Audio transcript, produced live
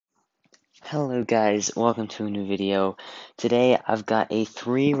Hello guys, welcome to a new video. Today I've got a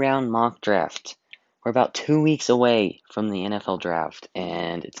 3-round mock draft. We're about 2 weeks away from the NFL draft,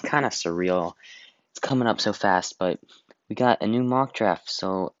 and it's kind of surreal. It's coming up so fast, but we got a new mock draft,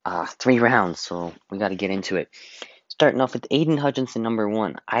 so 3 rounds, so we got to get into it. Starting off with Aiden Hutchinson, number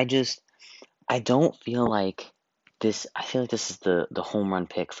 1. I don't feel like this. I feel like this is the home run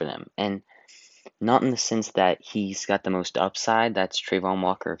pick for them, and not in the sense that he's got the most upside, that's Travon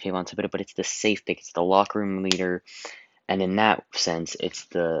Walker or Kayvon Thibodeaux, but it's the safe pick. It's the locker room leader, and in that sense, it's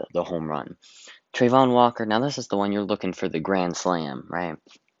the home run. Travon Walker, now this is the one you're looking for the grand slam, right?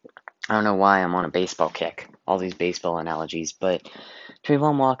 I don't know why I'm on a baseball kick, all these baseball analogies, but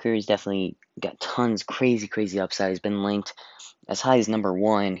Travon Walker has definitely got tons, crazy upside. He's been linked as high as number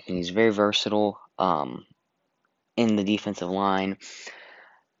 1. He's very versatile in the defensive line.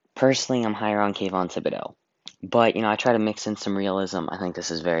 Personally, I'm higher on Kayvon Thibodeaux. But, I try to mix in some realism. I think this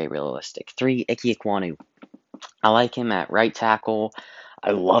is very realistic. 3, Ike Ekwonu. I like him at right tackle.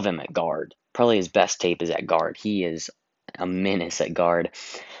 I love him at guard. Probably his best tape is at guard. He is a menace at guard.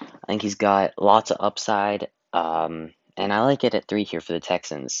 I think he's got lots of upside. And I like it at 3 here for the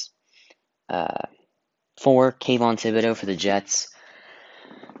Texans. 4, Kayvon Thibodeaux for the Jets.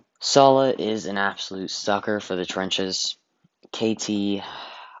 Saleh is an absolute sucker for the trenches. KT,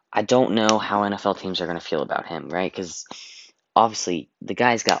 I don't know how NFL teams are going to feel about him, right? Because obviously, the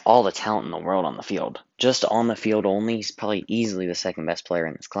guy's got all the talent in the world on the field. Just on the field only, he's probably easily the second best player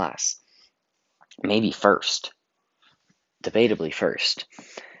in this class. Maybe first. Debatably first.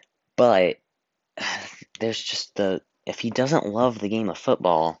 But there's just if he doesn't love the game of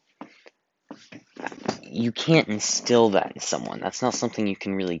football, you can't instill that in someone. That's not something you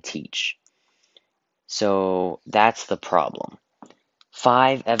can really teach. So that's the problem.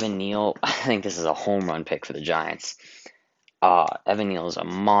 5, Evan Neal. I think this is a home run pick for the Giants. Evan Neal is a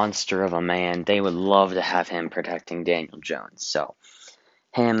monster of a man. They would love to have him protecting Daniel Jones. So,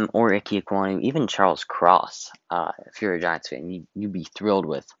 him or Ike Ekwonu, even Charles Cross, if you're a Giants fan, you'd be thrilled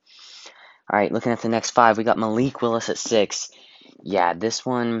with. All right, looking at the next 5, we got Malik Willis at 6. Yeah, this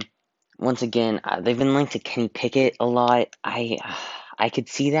one, once again, they've been linked to Kenny Pickett a lot. I could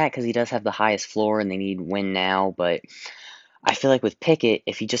see that because he does have the highest floor and they need win now, but I feel like with Pickett,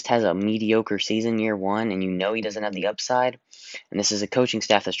 if he just has a mediocre season year 1 and he doesn't have the upside, and this is a coaching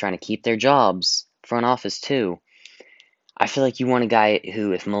staff that's trying to keep their jobs, front office too, I feel like you want a guy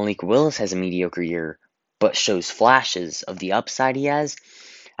who, if Malik Willis has a mediocre year but shows flashes of the upside he has,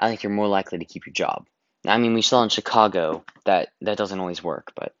 I think you're more likely to keep your job. I mean, we saw in Chicago that doesn't always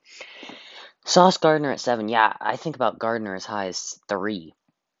work, but Sauce Gardner at 7. Yeah, I think about Gardner as high as 3.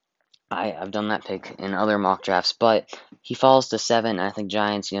 I've done that pick in other mock drafts, but he falls to 7. I think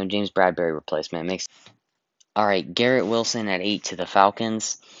Giants, James Bradbury replacement makes. All right, Garrett Wilson at 8 to the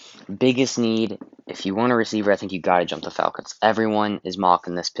Falcons. Biggest need, if you want a receiver, I think you got to jump the Falcons. Everyone is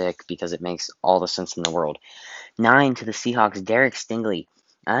mocking this pick because it makes all the sense in the world. 9 to the Seahawks, Derek Stingley.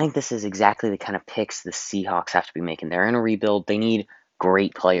 I think this is exactly the kind of picks the Seahawks have to be making. They're in a rebuild. They need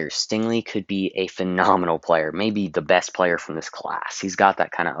great players. Stingley could be a phenomenal player, maybe the best player from this class. He's got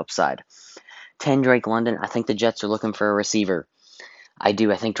that kind of upside. 10, Drake London. I think the Jets are looking for a receiver. I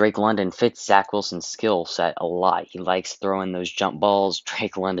do. I think Drake London fits Zach Wilson's skill set a lot. He likes throwing those jump balls.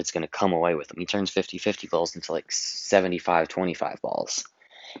 Drake London's going to come away with them. He turns 50-50 balls into like 75-25 balls.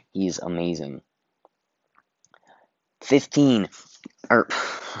 He's amazing. 15, or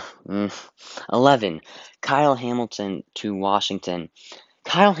 11, Kyle Hamilton to Washington.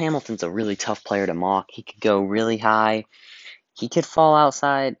 Kyle Hamilton's a really tough player to mock. He could go really high. He could fall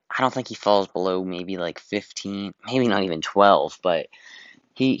outside. I don't think he falls below maybe like 15, maybe not even 12, but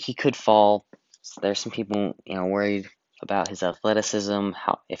he could fall. So there's some people, worried about his athleticism,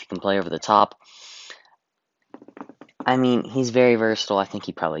 if he can play over the top. I mean, he's very versatile. I think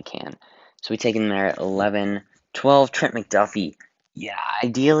he probably can. So we take him there at 11. 12, Trent McDuffie. Yeah,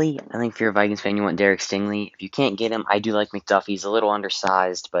 ideally, I think if you're a Vikings fan, you want Derek Stingley. If you can't get him, I do like McDuffie. He's a little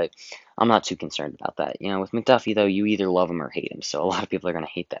undersized, but I'm not too concerned about that. With McDuffie, though, you either love him or hate him, so a lot of people are going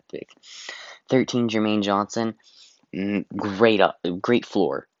to hate that pick. 13, Jermaine Johnson. Great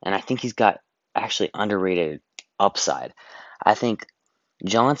floor, and I think he's got actually underrated upside. I think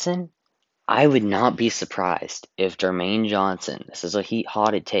Johnson, I would not be surprised if Jermaine Johnson, this is a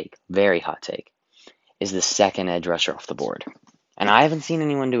very hot take, is the second edge rusher off the board. And I haven't seen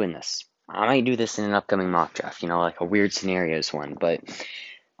anyone doing this. I might do this in an upcoming mock draft, like a weird scenarios one, but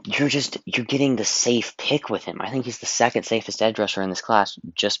you're getting the safe pick with him. I think he's the second safest edge rusher in this class,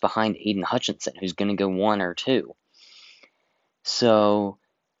 just behind Aiden Hutchinson, who's going to go 1 or 2. So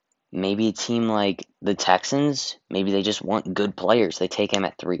maybe a team like the Texans, maybe they just want good players. They take him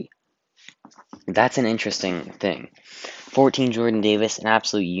at 3. That's an interesting thing. 14, Jordan Davis, an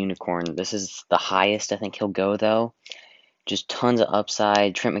absolute unicorn. This is the highest I think he'll go, though. Just tons of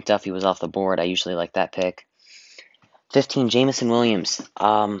upside. Trent McDuffie was off the board. I usually like that pick. 15, Jameson Williams.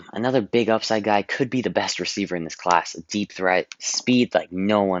 Another big upside guy. Could be the best receiver in this class. A deep threat. Speed like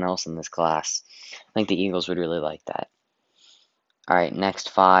no one else in this class. I think the Eagles would really like that. All right,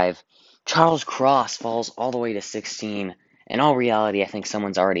 next 5. Charles Cross falls all the way to 16. In all reality, I think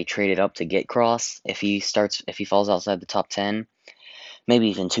someone's already traded up to get Cross if he falls outside the top 10. Maybe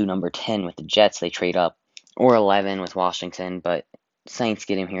even to number 10 with the Jets, they trade up. Or 11 with Washington, but Saints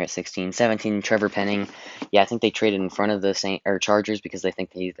get him here at 16. 17, Trevor Penning. Yeah, I think they traded in front of the Chargers because they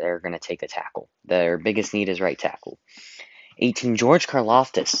think they're going to take a tackle. Their biggest need is right tackle. 18, George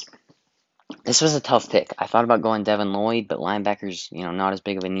Karlaftis. This was a tough pick. I thought about going Devin Lloyd, but linebackers, not as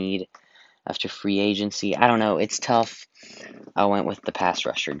big of a need after free agency. I don't know. It's tough. I went with the pass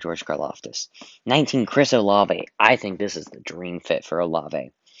rusher, George Karlaftis. 19, Chris Olave. I think this is the dream fit for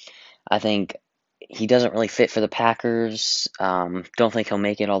Olave. I think he doesn't really fit for the Packers. Don't think he'll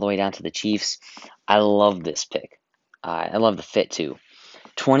make it all the way down to the Chiefs. I love this pick. I love the fit too.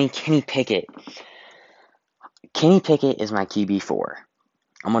 20, Kenny Pickett. Kenny Pickett is my QB4.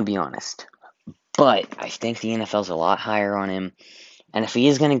 I'm going to be honest. But I think the NFL's a lot higher on him. And if he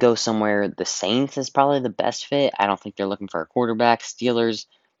is going to go somewhere, the Saints is probably the best fit. I don't think they're looking for a quarterback. Steelers,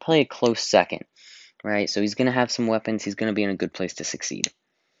 probably a close second, right? So he's going to have some weapons. He's going to be in a good place to succeed.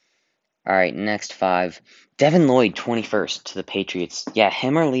 All right, next 5. Devin Lloyd, 21st to the Patriots. Yeah,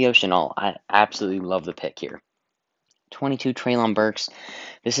 him or Leo Chenal. I absolutely love the pick here. 22, Treylon Burks.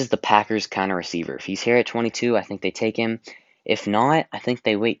 This is the Packers kind of receiver. If he's here at 22, I think they take him. If not, I think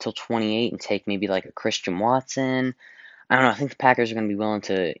they wait till 28 and take maybe like a Christian Watson. I don't know. I think the Packers are going to be willing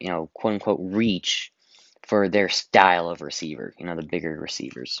to, quote unquote, reach for their style of receiver, the bigger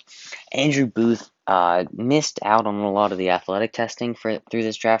receivers. Andrew Booth missed out on a lot of the athletic testing through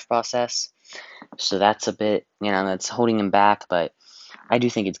this draft process. So that's a bit, that's holding him back, but I do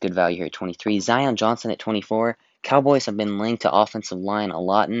think it's good value here at 23. Zion Johnson at 24. Cowboys have been linked to offensive line a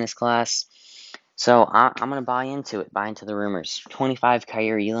lot in this class. So I'm going to buy into it, buy into the rumors. 25,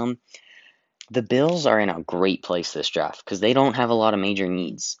 Kaiir Elam. The Bills are in a great place this draft because they don't have a lot of major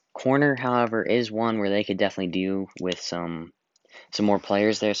needs. Corner, however, is one where they could definitely do with some more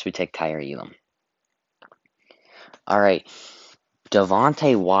players there, so we take Kaiir Elam. All right,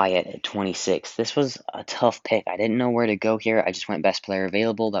 Devonte Wyatt at 26. This was a tough pick. I didn't know where to go here. I just went best player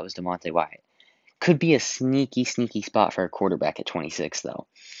available. That was Devonte Wyatt. Could be a sneaky spot for a quarterback at 26, though.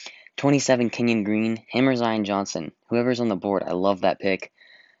 27, Kenyon Green. Him or Zion Johnson. Whoever's on the board, I love that pick.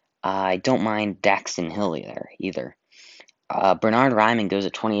 I don't mind Daxton Hill there either. Bernhard Raimann goes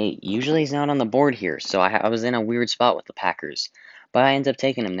at 28. Usually he's not on the board here, so I was in a weird spot with the Packers. But I ended up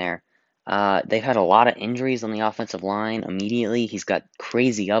taking him there. They've had a lot of injuries on the offensive line immediately. He's got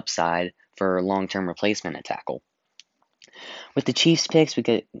crazy upside for long-term replacement at tackle. With the Chiefs picks, we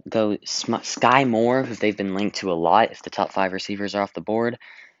could go Sky Moore, who they've been linked to a lot if the top 5 receivers are off the board,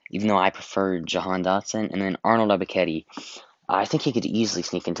 even though I prefer Jahan Dotson. And then Arnold Ebiketie. I think he could easily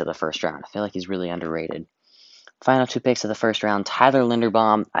sneak into the first round. I feel like he's really underrated. Final 2 picks of the first round, Tyler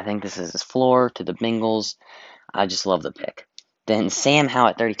Linderbaum. I think this is his floor to the Bengals. I just love the pick. Then Sam Howell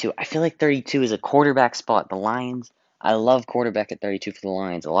at 32. I feel like 32 is a quarterback spot. The Lions, I love quarterback at 32 for the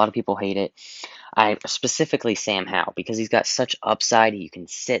Lions. A lot of people hate it. I specifically Sam Howell because he's got such upside. You can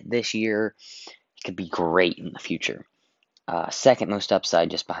sit this year. He could be great in the future. Second most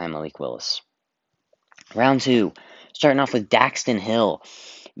upside just behind Malik Willis. Round 2, starting off with Daxton Hill.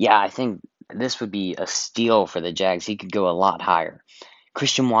 Yeah, I think this would be a steal for the Jags. He could go a lot higher.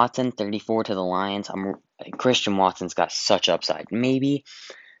 Christian Watson, 34 to the Lions. Christian Watson's got such upside. Maybe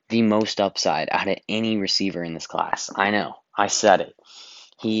the most upside out of any receiver in this class. I know. I said it.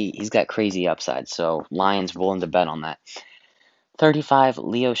 He's got crazy upside, so Lions willing to bet on that. 35,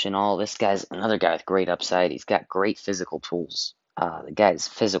 Leo Chenal. This guy's another guy with great upside. He's got great physical tools. The guy's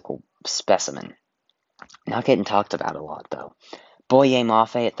physical specimen. Not getting talked about a lot, though. Boye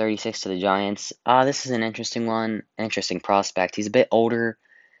Mafe at 36 to the Giants. This is an interesting one, an interesting prospect. He's a bit older,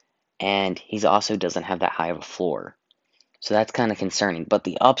 and he also doesn't have that high of a floor. So that's kind of concerning. But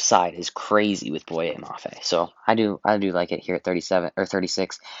the upside is crazy with Boye Mafe. So I do like it here at 37 or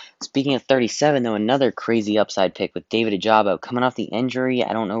 36. Speaking of 37, though, another crazy upside pick with David Ojabo coming off the injury.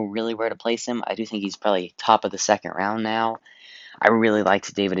 I don't know really where to place him. I do think he's probably top of the second round now. I really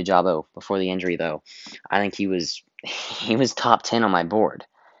liked David Ojabo before the injury, though. I think he was top 10 on my board.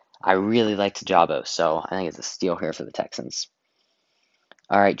 I really liked Ojabo, so I think it's a steal here for the Texans.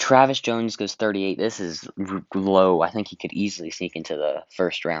 All right, Travis Jones goes 38. This is low. I think he could easily sneak into the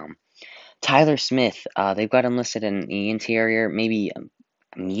first round. Tyler Smith, they've got him listed in the interior, maybe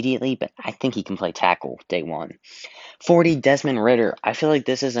immediately, but I think he can play tackle day one. 40, Desmond Ritter. I feel like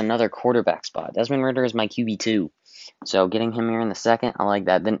this is another quarterback spot. Desmond Ritter is my QB2. So getting him here in the second, I like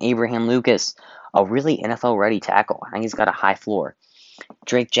that. Then Abraham Lucas, a really NFL ready tackle. I think he's got a high floor.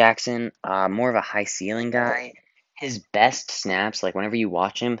 Drake Jackson, more of a high ceiling guy. His best snaps, like whenever you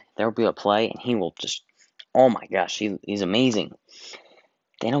watch him, there will be a play and he will just, oh my gosh, he's amazing.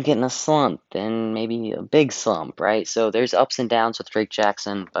 They don't get in a slump, then maybe a big slump, right? So there's ups and downs with Drake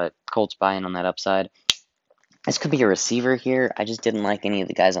Jackson, but Colts buying on that upside. This could be a receiver here. I just didn't like any of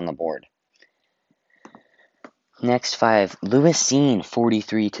the guys on the board. Next five, Lewis Cine,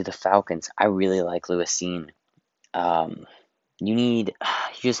 43 to the Falcons. I really like Lewis Cine. Um, you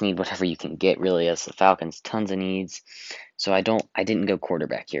just need whatever you can get really as the Falcons. Tons of needs. So I didn't go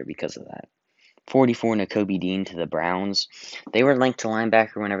quarterback here because of that. 44, Nakobe Dean to the Browns. They were linked to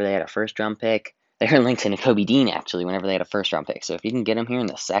linebacker whenever they had a first round pick. They were linked to Nakobe Dean actually whenever they had a first round pick. So if you can get him here in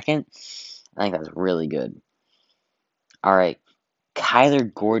the second, I think that's really good. All right,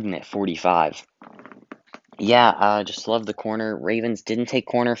 Kyler Gordon at 45. Yeah, just love the corner. Ravens didn't take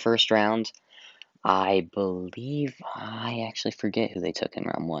corner first round. I believe I actually forget who they took in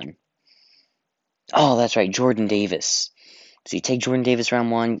round one. Oh, that's right, Jordan Davis. So you take Jordan Davis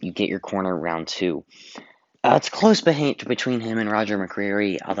round one, you get your corner round two. It's close between him and Roger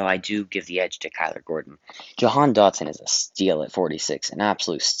McCreary, although I do give the edge to Kyler Gordon. Jahan Dotson is a steal at 46, an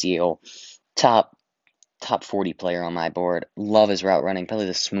absolute steal. Top 40 player on my board. Love his route running, probably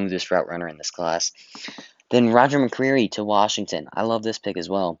the smoothest route runner in this class. Then Roger McCreary to Washington. I love this pick as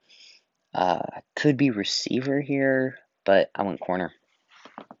well. Could be receiver here, but I went corner.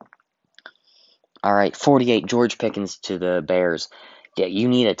 All right, 48, George Pickens to the Bears. Yeah, you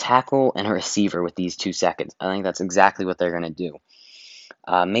need a tackle and a receiver with these 2 seconds. I think that's exactly what they're going to do.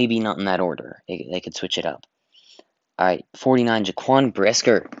 Maybe not in that order. They could switch it up. All right, 49, Jaquan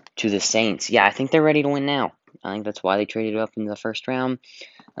Brisker to the Saints. Yeah, I think they're ready to win now. I think that's why they traded up in the first round.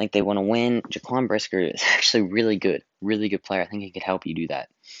 I think they want to win. Jaquan Brisker is actually really good player. I think he could help you do that.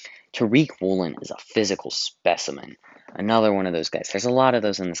 Tariq Woolen is a physical specimen. Another one of those guys. There's a lot of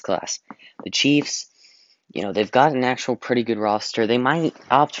those in this class. The Chiefs, they've got an actual pretty good roster. They might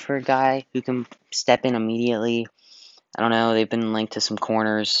opt for a guy who can step in immediately. I don't know. They've been linked to some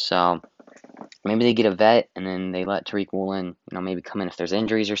corners, so maybe they get a vet and then they let Tariq Woolen, maybe come in if there's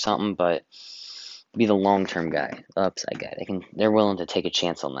injuries or something, but be the long-term guy, the upside guy. They're willing to take a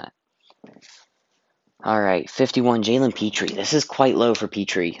chance on that. All right, 51, Jalen Petrie. This is quite low for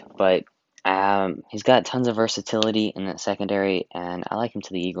Petrie, but he's got tons of versatility in that secondary, and I like him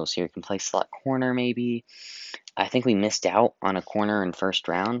to the Eagles here. He can play slot corner, maybe. I think we missed out on a corner in first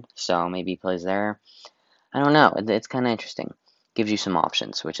round, so maybe he plays there. I don't know. It's kind of interesting. Gives you some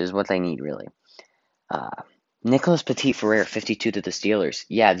options, which is what they need, really. Nicholas Petit-Frere, 52 to the Steelers.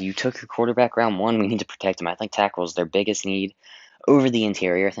 Yeah, you took your quarterback round one. We need to protect him. I think tackle is their biggest need over the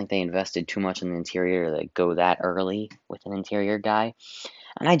interior. I think they invested too much in the interior to go that early with an interior guy.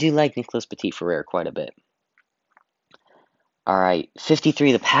 And I do like Nicholas Petit-Frere quite a bit. All right,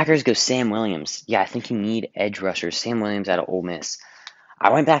 53, the Packers go Sam Williams. Yeah, I think you need edge rushers. Sam Williams out of Ole Miss.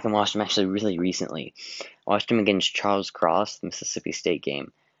 I went back and watched him actually really recently. I watched him against Charles Cross, the Mississippi State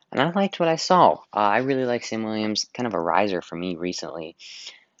game. And I liked what I saw. I really like Sam Williams, kind of a riser for me recently.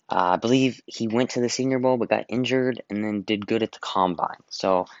 I believe he went to the Senior Bowl but got injured and then did good at the Combine.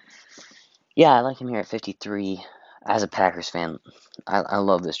 So, yeah, I like him here at 53. As a Packers fan, I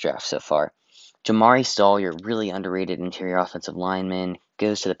love this draft so far. Jamari Sawyer, really underrated interior offensive lineman,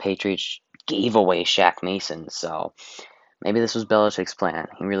 goes to the Patriots, gave away Shaq Mason. So, maybe this was Belichick's plan.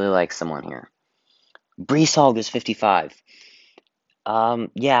 He really likes someone here. Brees Hall goes 55.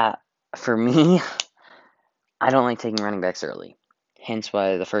 Yeah, for me, I don't like taking running backs early. Hence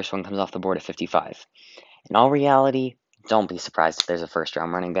why the first one comes off the board at 55. In all reality, don't be surprised if there's a first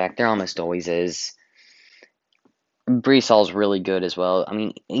round running back. There almost always is. Brees Hall's really good as well. I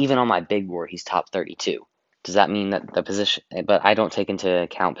mean, even on my big board, he's top 32. Does that mean that the position, but I don't take into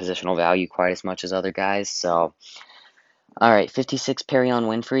account positional value quite as much as other guys, so. Alright, 56, Perion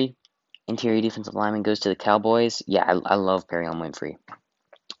Winfrey. Interior defensive lineman goes to the Cowboys. Yeah, I love Perion Winfrey.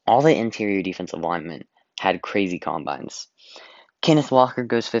 All the interior defensive linemen had crazy combines. Kenneth Walker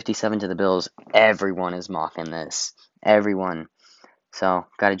goes 57 to the Bills. Everyone is mocking this. Everyone. So,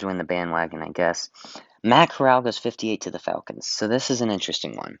 gotta join the bandwagon, I guess. Matt Corral goes 58 to the Falcons. So this is an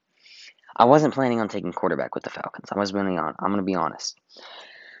interesting one. I wasn't planning on taking quarterback with the Falcons. I'm going to be honest.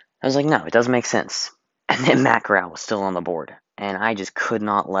 I was like, no, it doesn't make sense. And then Matt Corral was still on the board. And I just could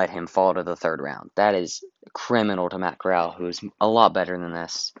not let him fall to the third round. That is criminal to Matt Corral, who is a lot better than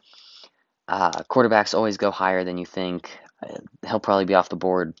this. Quarterbacks always go higher than you think. He'll probably be off the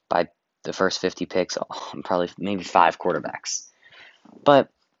board by the first 50 picks, probably maybe 5 quarterbacks. But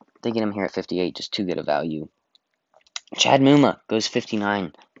they get him here at 58, just too good a value. Chad Muma goes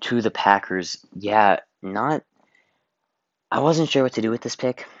 59 to the Packers. Yeah, I wasn't sure what to do with this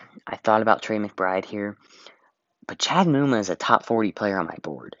pick. I thought about Trey McBride here, but Chad Muma is a top 40 player on my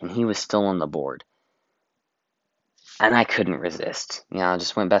board, and he was still on the board. And I couldn't resist. I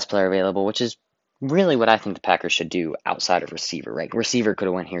just went best player available, which is really what I think the Packers should do outside of receiver, right? Receiver could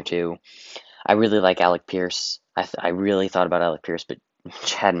have went here too. I really like Alec Pierce. I really thought about Alec Pierce, but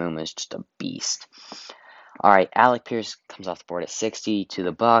Chad Muma is just a beast. All right, Alec Pierce comes off the board at 60 to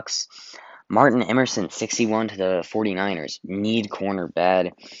the Bucks. Martin Emerson, 61 to the 49ers. Need corner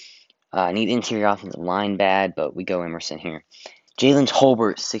bad. Need interior offensive line bad, but we go Emerson here. Jalen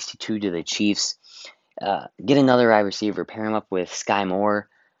Tolbert, 62 to the Chiefs. Get another wide receiver. Pair him up with Sky Moore.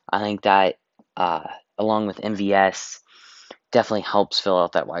 I think that, along with MVS, definitely helps fill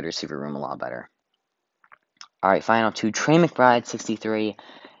out that wide receiver room a lot better. All right, final two. Trey McBride, 63.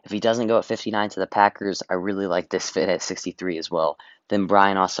 If he doesn't go at 59 to the Packers, I really like this fit at 63 as well. Then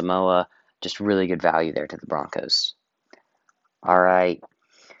Brian Asamoah, just really good value there to the Broncos. All right.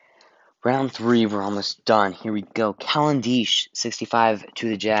 Round 3, we're almost done. Here we go. Calendish, 65 to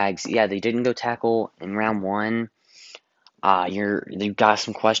the Jags. Yeah, they didn't go tackle in round 1. You've got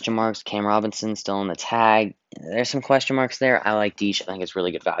some question marks. Cam Robinson still on the tag. There's some question marks there. I like Deesh. I think it's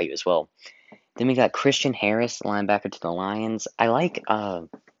really good value as well. Then we got Christian Harris, linebacker to the Lions. I like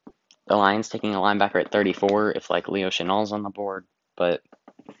the Lions taking a linebacker at 34 if like Leo Chenal's on the board, but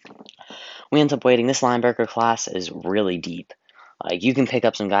we end up waiting. This linebacker class is really deep. Like you can pick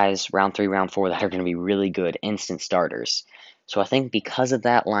up some guys round 3, round 4 that are going to be really good instant starters. So I think because of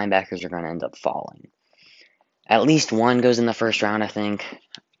that, linebackers are going to end up falling. At least one goes in the first round, I think,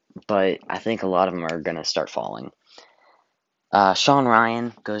 but I think a lot of them are going to start falling. Sean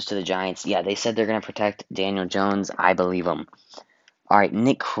Ryan goes to the Giants. Yeah, they said they're going to protect Daniel Jones. I believe them. All right,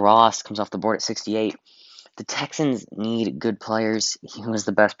 Nick Cross comes off the board at 68. The Texans need good players. He was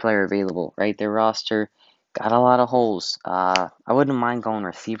the best player available, right? Their roster got a lot of holes. I wouldn't mind going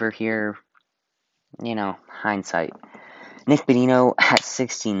receiver here. Hindsight. Nick Bonino at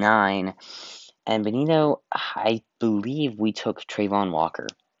 69. And Bonino, I believe we took Trayvon Walker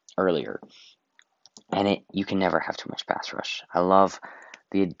earlier. And you can never have too much pass rush. I love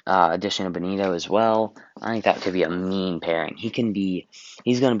the addition of Bonito as well. I think that could be a mean pairing. He's going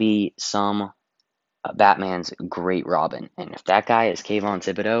to be some Batman's great Robin. And if that guy is Kayvon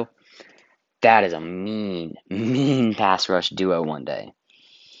Thibodeau, that is a mean, mean pass rush duo one day.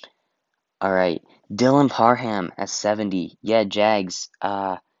 All right, Dylan Parham at 70. Yeah, Jags.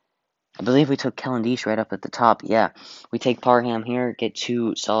 I believe we took Kellen Deesh right up at the top. Yeah, we take Parham here, get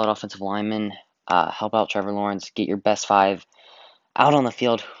 2 solid offensive linemen, help out Trevor Lawrence, get your best 5 out on the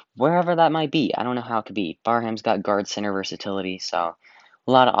field, wherever that might be. I don't know how it could be. Parham's got guard center versatility, so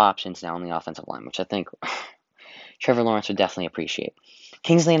a lot of options now on the offensive line, which I think Trevor Lawrence would definitely appreciate.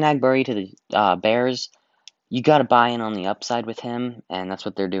 Kingsley Enagbare to the Bears. You got to buy in on the upside with him, and that's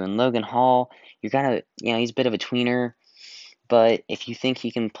what they're doing. Logan Hall, he's a bit of a tweener, but if you think he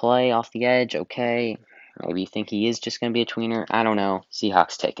can play off the edge, okay. Maybe you think he is just going to be a tweener. I don't know.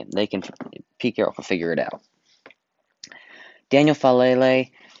 Seahawks take him. Pete Carroll can figure it out. Daniel Falele,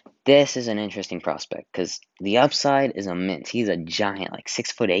 this is an interesting prospect because the upside is immense. He's a giant, like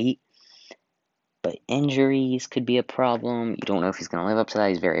 6'8", but injuries could be a problem. You don't know if he's going to live up to that.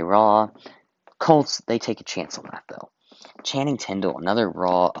 He's very raw. Colts, they take a chance on that, though. Channing Tindall, another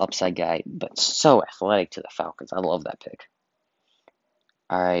raw upside guy, but so athletic to the Falcons. I love that pick.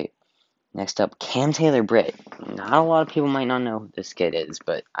 All right, next up, Cam Taylor-Britt. Not a lot of people might not know who this kid is,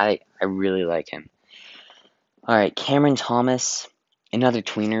 but I really like him. All right, Cameron Thomas, another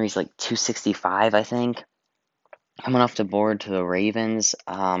tweener. He's like 265, I think. Coming off the board to the Ravens.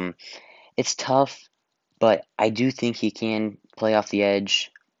 It's tough, but I do think he can play off the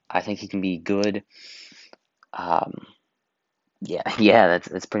edge. I think he can be good. Yeah,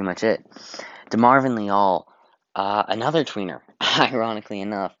 that's pretty much it. DeMarvin Leal, another tweener. Ironically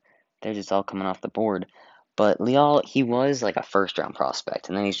enough, they're just all coming off the board. But Leal, he was like a first-round prospect,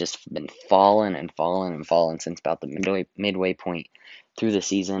 and then he's just been falling since about the midway point through the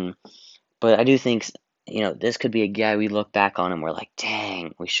season. But I do think, this could be a guy we look back on and we're like,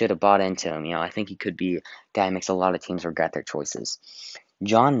 dang, we should have bought into him. I think he could be a guy who makes a lot of teams regret their choices.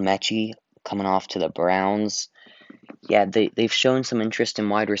 John Mechie coming off to the Browns. Yeah, they've shown some interest in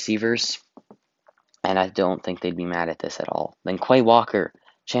wide receivers, and I don't think they'd be mad at this at all. Then Quay Walker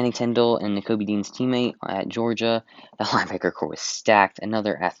Channing Tindall and Nakobe Dean's teammate at Georgia. The linebacker core was stacked.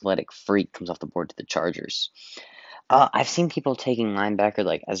 Another athletic freak comes off the board to the Chargers. I've seen people taking linebacker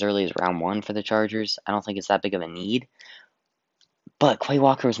like as early as round 1 for the Chargers. I don't think it's that big of a need. But Quay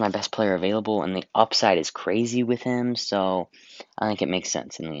Walker was my best player available, and the upside is crazy with him, so I think it makes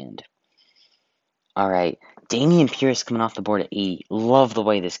sense in the end. All right, Dameon Pierce coming off the board at 80. Love the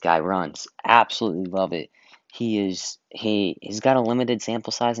way this guy runs. Absolutely love it. He's got a limited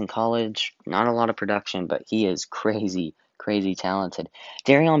sample size in college, not a lot of production, but he is crazy, crazy talented.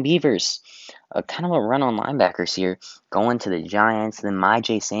 Darion Beavers, kind of a run on linebackers here, going to the Giants. Then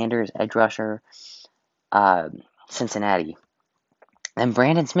Myjai Sanders, edge rusher, uh, Cincinnati. And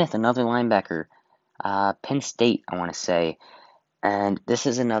Brandon Smith, another linebacker, Penn State, I want to say. And this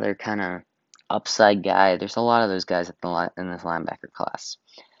is another kind of upside guy. There's a lot of those guys in this linebacker class.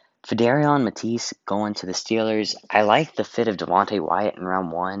 Fedarion Matisse going to the Steelers. I like the fit of Devontae Wyatt in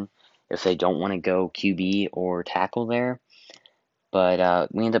round 1 if they don't want to go QB or tackle there.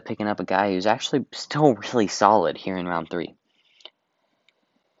 But we end up picking up a guy who's actually still really solid here in round 3.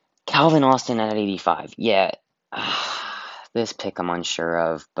 Calvin Austin at 85. Yeah, this pick I'm unsure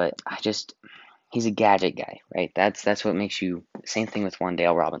of, but he's a gadget guy, right? That's what makes you. Same thing with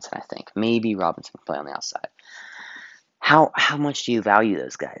Wan'Dale Robinson, I think. Maybe Robinson can play on the outside. How much do you value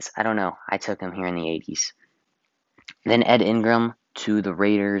those guys? I don't know. I took him here in the 80s. Then Ed Ingram to the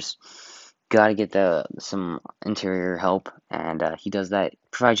Raiders. Got to get some interior help, and he does that.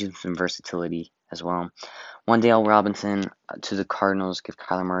 Provides you some versatility as well. Wan'Dale Robinson to the Cardinals. Give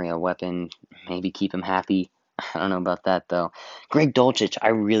Kyler Murray a weapon. Maybe keep him happy. I don't know about that, though. Greg Dulcich. I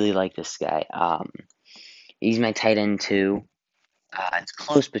really like this guy. He's my tight end, too. It's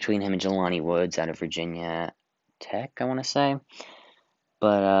close between him and Jelani Woods out of Virginia Tech, I want to say.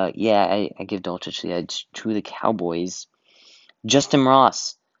 But yeah, I give Dulcich the edge to the Cowboys. Justin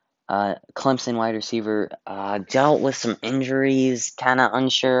Ross, Clemson wide receiver, dealt with some injuries, kind of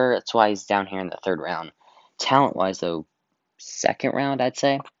unsure. That's why he's down here in the 3rd round. Talent-wise, though, 2nd round, I'd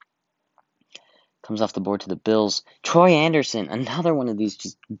say. Comes off the board to the Bills. Troy Anderson, another one of these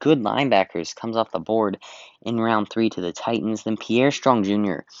just good linebackers, comes off the board in round 3 to the Titans. Then Pierre Strong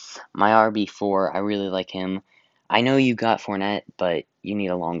Jr., my RB4, I really like him. I know you got Fournette, but you need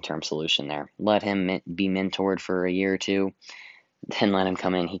a long-term solution there. Let him be mentored for a year or two, then let him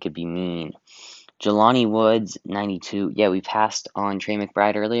come in. He could be mean. Jelani Woods, 92. Yeah, we passed on Trey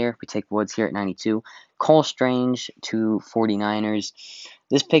McBride earlier. We take Woods here at 92. Cole Strange to 49ers.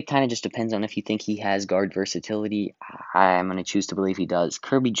 This pick kind of just depends on if you think he has guard versatility. I'm going to choose to believe he does.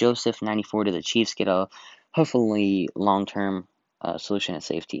 Kirby Joseph, 94 to the Chiefs. Get a hopefully long-term solution at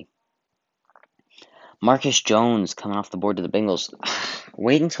safety. Marcus Jones coming off the board to the Bengals.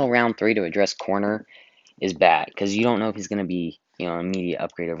 Wait until round 3 to address corner is bad because you don't know if he's going to be an immediate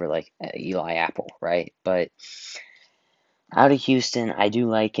upgrade over like Eli Apple, right? But out of Houston, I do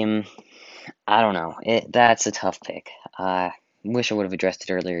like him. I don't know. That's a tough pick. Wish I would have addressed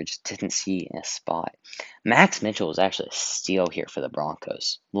it earlier. Just didn't see a spot. Max Mitchell was actually a steal here for the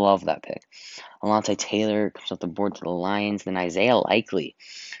Broncos. Love that pick. Alontae Taylor comes off the board to the Lions. Then Isaiah Likely,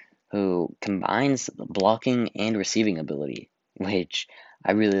 who combines blocking and receiving ability, which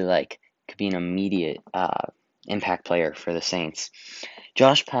I really like. Could be an immediate impact player for the Saints.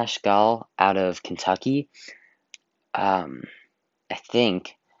 Josh Paschal out of Kentucky, I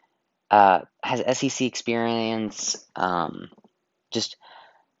think, has SEC experience. Just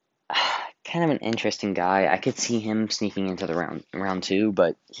kind of an interesting guy. I could see him sneaking into the round 2,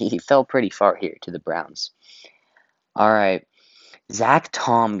 but he fell pretty far here to the Browns. All right, Zach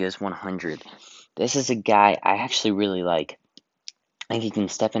Tom goes 100. This is a guy I actually really like. I think he can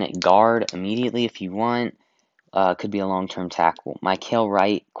step in at guard immediately if you want. Could be a long-term tackle. Mykael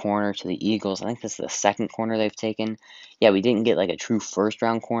Wright, corner to the Eagles. I think this is the 2nd corner they've taken. Yeah, we didn't get like a true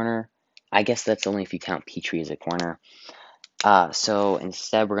first-round corner. I guess that's only if you count Petrie as a corner. So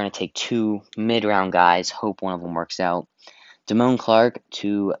instead, we're going to take 2 mid-round guys. Hope one of them works out. Damone Clark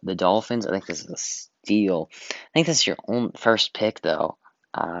to the Dolphins. I think this is a steal. I think this is your own first pick, though.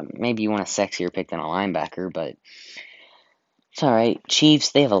 Maybe you want a sexier pick than a linebacker, but it's all right.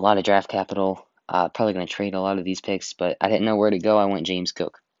 Chiefs, they have a lot of draft capital. Probably going to trade a lot of these picks, but I didn't know where to go. I went James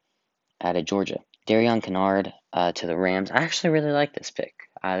Cook out of Georgia. Darion Kennard to the Rams. I actually really like this pick.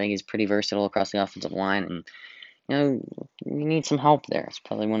 I think he's pretty versatile across the offensive line, and you need some help there. It's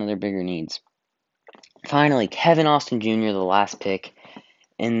probably one of their bigger needs. Finally, Kevin Austin Jr., the last pick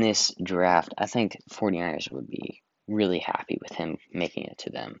in this draft. I think 49ers would be really happy with him making it to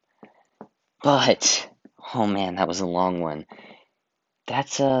them. But, oh man, that was a long one.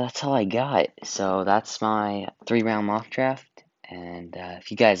 That's all I got. So that's my 3-round mock draft, And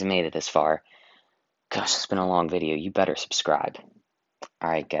if you guys made it this far, gosh, it's been a long video. You better subscribe. All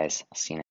right, guys. I'll see you next.